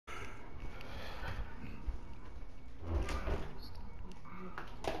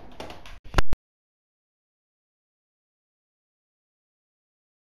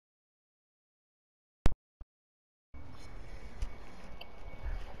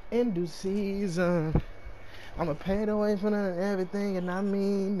in due season. I'ma pay the way for everything, and I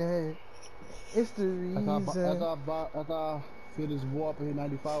mean that. It's the reason. After I fill this war up in here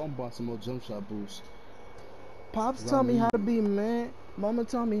 95, I'm buying some more jump shot boosts. Pops Cause I taught me how need to it. be a man. Mama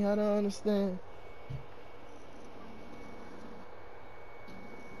taught me how to understand.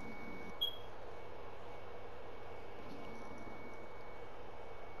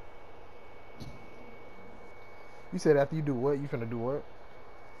 You said after you do what? You finna do what?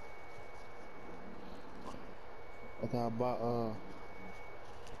 After I buy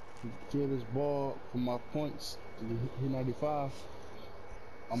fill this ball for my points to hit 95,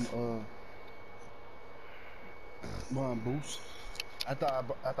 I'm buying boosts. After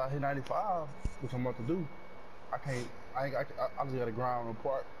I hit 95, which I'm about to do, I can't. I just gotta grind on the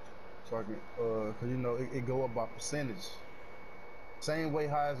part so I can cause you know it go up by percentage. Same way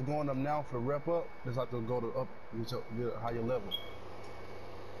how it's going up now for the rep up, it's like to go to up get a higher level.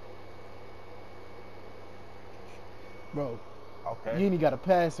 Bro, Okay. you ain't got to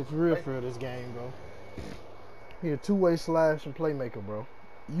pass it Wait, for real this game, bro. He a two-way slash and playmaker, bro.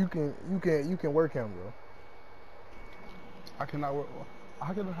 You can work him, bro. how can I work?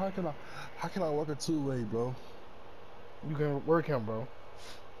 How can I work a two-way, bro? You can work him, bro.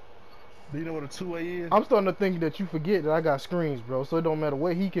 Do you know what a two-way is? I'm starting to think that you forget that I got screens, bro. So it don't matter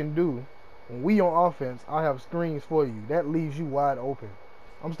what he can do. When we on offense, I have screens for you. That leaves you wide open.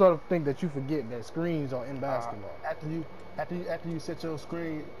 I'm starting to think that you forget that screens are in Uh, basketball. after you set your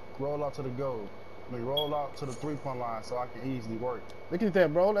screen, roll out to the goal. I mean, roll out to the three-point line so I can easily work. Look at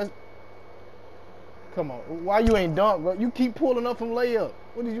that, bro. That's come on. Why you ain't dunk, bro? You keep pulling up from layup.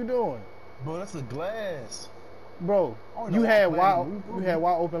 What are you doing, But that's a glass. bro? I don't know You why I'm had playing wide him. you had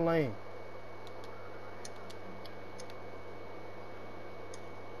wide open lane.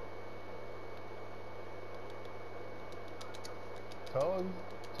 Told you,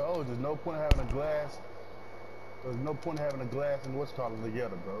 told you. There's no point in having a glass. There's no point in having a glass and what's called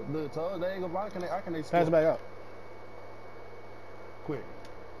together, bro. Look, told you, they ain't gonna. How can they Pass it score? back up. Quick.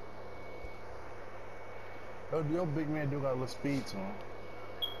 Your big man do got a little speed to him.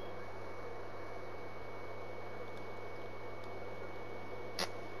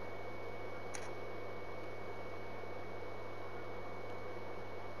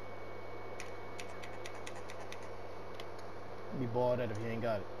 Be balled at if he ain't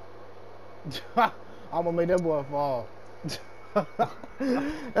got it. I'm gonna make that boy fall.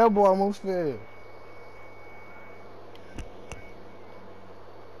 That boy almost fell.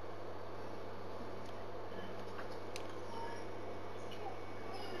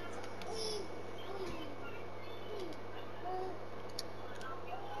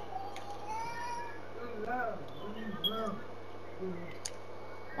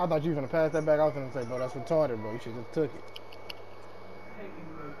 I thought you were gonna pass that back. I was gonna say, bro, that's retarded, bro. You should have took it.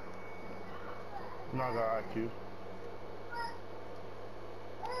 Not got IQ.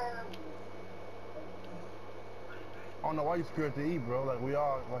 I don't know why you scared to eat, bro. Like we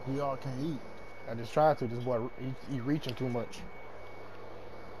all can't eat. I just tried to. This boy, he reaching too much.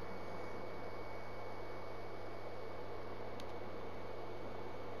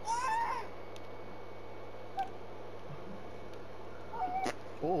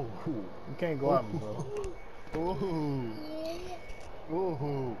 Oh, You can't go oh, at me, bro. oh,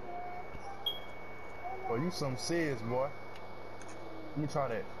 oh. Boy, you some serious, boy. Let me try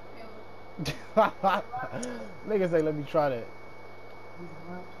that. Nigga say, let me try that.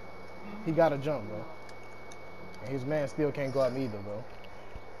 He got to jump, bro. And his man still can't go at me either, bro.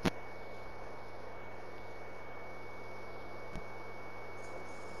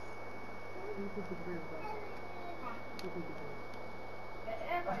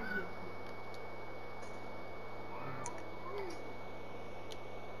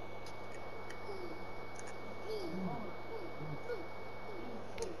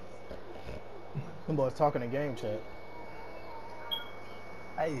 Them boys talking in game chat.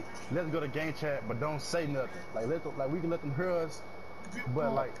 Hey, let's go to game chat, but don't say nothing. Like we can let them hear us,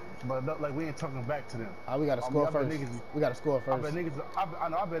 but like we ain't talking back to them. We gotta I mean, score first. We gotta score I first. bet niggas,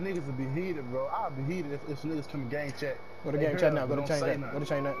 I bet niggas would be heated, bro. I'd be heated if niggas come in game chat. Go to They game hear chat us, now. but Go to don't change say that. Go nothing. to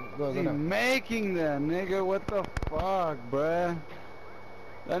change that. Go He now. making that, nigga. What the fuck, bruh?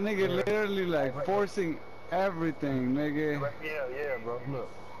 That nigga Yeah. literally like forcing everything, nigga. Yeah, bro. Look,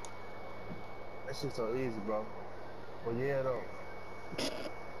 that shit so easy, bro. But yeah, though,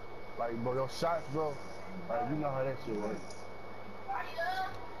 like, bro, your shots, bro. Like, you know how that shit works.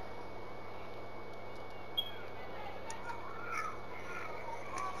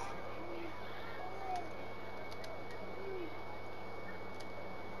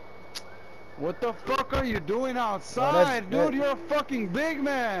 What the fuck are you doing outside, dude? You're a fucking big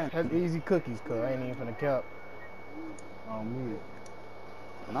man. That's easy cookies, cuz I ain't even finna count. Oh, me.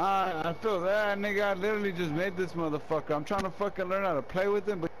 Nah, I feel that, nigga. I literally just made this motherfucker. I'm trying to fucking learn how to play with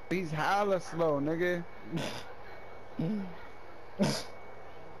him, but he's hella slow, nigga.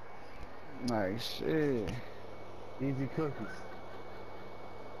 Like, shit. Easy cookies.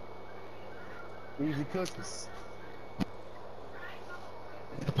 Easy cookies.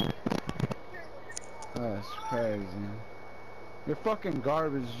 That's crazy. You're fucking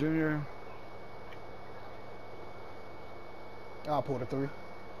garbage, Junior. I'll pull the 3.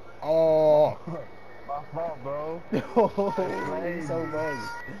 Oh. My fault, bro. Oh, he's so bad.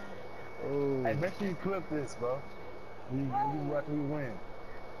 Oh. Hey, make sure you clip this, bro. You after we win.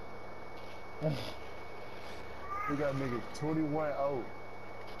 We gotta make it 21-0.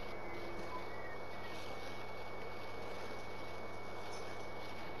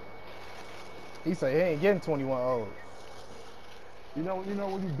 He say he ain't getting 21-0. You know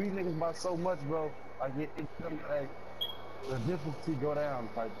when you beat niggas by so much, bro, like like the difficulty go down.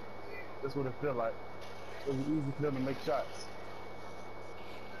 Like that's what it feel like. It was easy for them to make shots.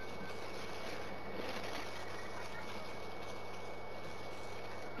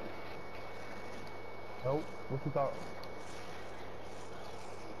 Nope. What you thought?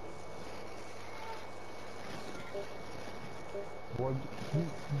 Boy,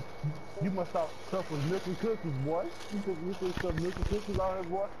 you must thought stuff was milk and cookies, boy. You think stuff milk and cookies out here,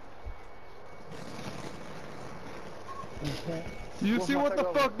 boy? You What's see my what the take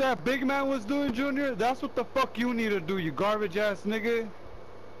over? fuck that big man was doing, Junior? That's what the fuck you need to do, you garbage ass nigga.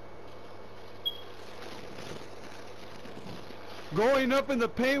 Going up in the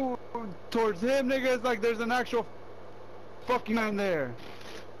paint towards him, nigga, it's like there's an actual fucking man there.